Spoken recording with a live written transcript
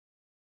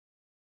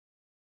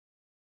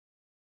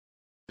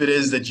it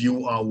is that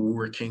you are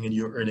working and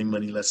you're earning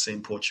money, let's say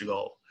in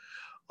Portugal,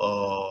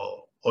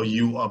 or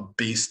you are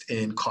based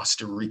in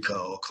Costa Rica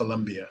or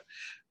Colombia,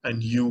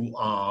 and you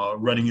are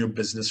running your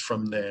business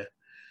from there,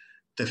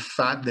 the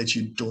fact that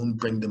you don't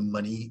bring the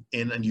money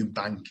in and you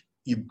bank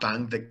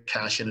the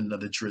cash in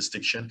another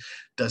jurisdiction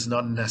does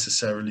not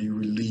necessarily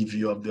relieve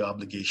you of the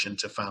obligation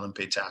to file and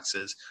pay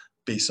taxes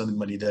based on the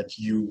money that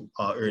you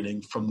are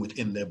earning from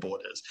within their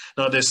borders.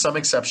 Now, there's some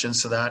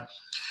exceptions to that.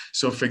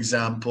 So, for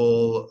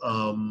example,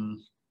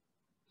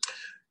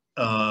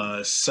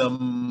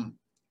 some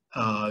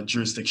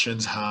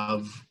jurisdictions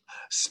have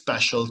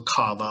special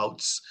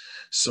carve-outs.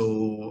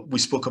 So we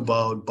spoke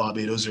about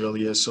Barbados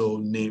earlier, so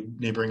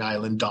neighboring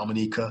island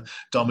Dominica.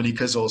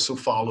 Dominica is also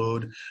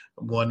followed,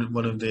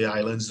 one of the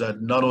islands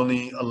that not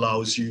only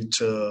allows you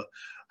to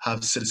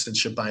have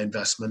citizenship by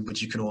investment,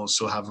 but you can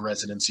also have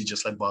residency,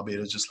 just like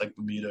Barbados, just like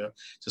Bermuda,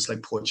 just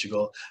like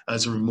Portugal.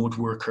 As a remote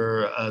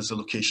worker, as a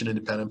location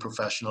independent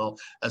professional,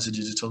 as a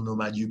digital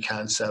nomad, you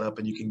can set up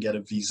and you can get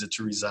a visa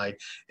to reside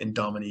in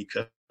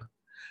Dominica.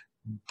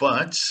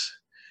 But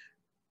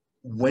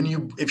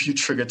if you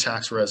trigger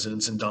tax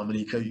residence in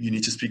Dominica, you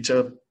need to speak to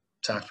a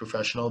tax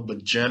professional.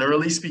 But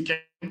generally speaking,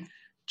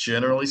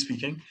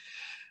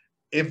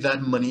 if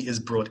that money is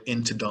brought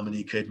into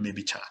Dominica, it may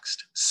be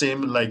taxed.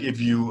 Same like if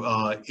you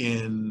are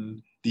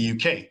in the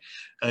UK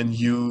and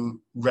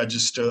you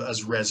register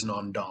as res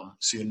non-dom.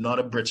 So you're not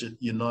a Brit,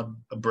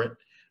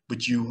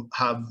 but you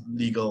have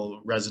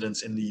legal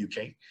residence in the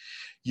UK.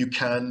 You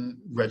can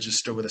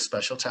register with a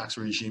special tax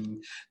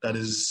regime that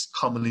is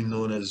commonly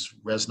known as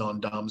res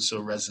non-dom, so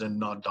resident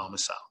not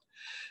domicile.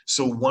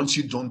 So once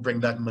you don't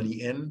bring that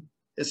money in,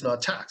 it's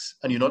not taxed,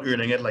 and you're not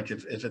earning it. Like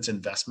if it's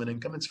investment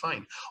income, it's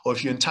fine. Or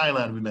if you're in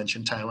Thailand, we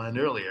mentioned Thailand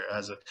earlier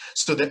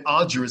so there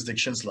are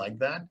jurisdictions like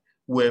that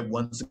where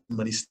once the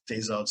money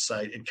stays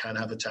outside, it can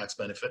have a tax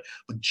benefit.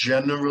 But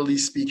generally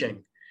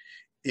speaking,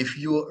 if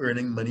you are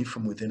earning money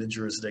from within a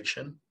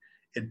jurisdiction,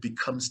 it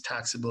becomes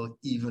taxable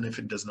even if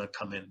it does not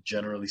come in,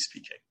 generally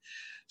speaking.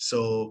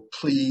 So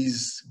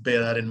please bear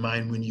that in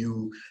mind when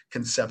you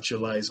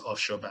conceptualize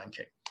offshore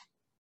banking.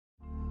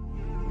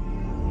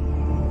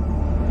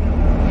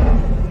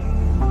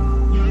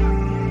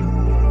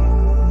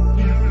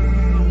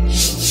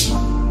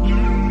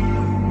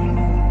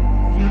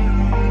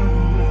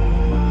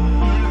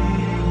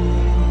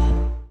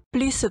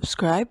 Please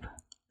subscribe,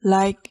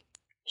 like,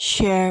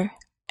 share,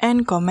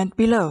 and comment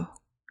below.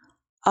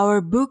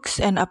 Our books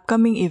and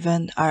upcoming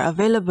events are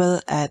available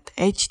at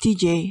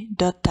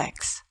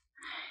htj.tax.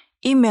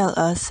 Email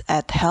us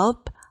at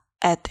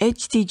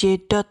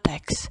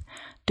help@htj.tax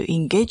to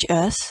engage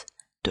us,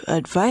 to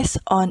advise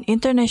on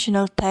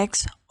international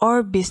tax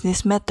or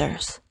business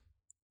matters.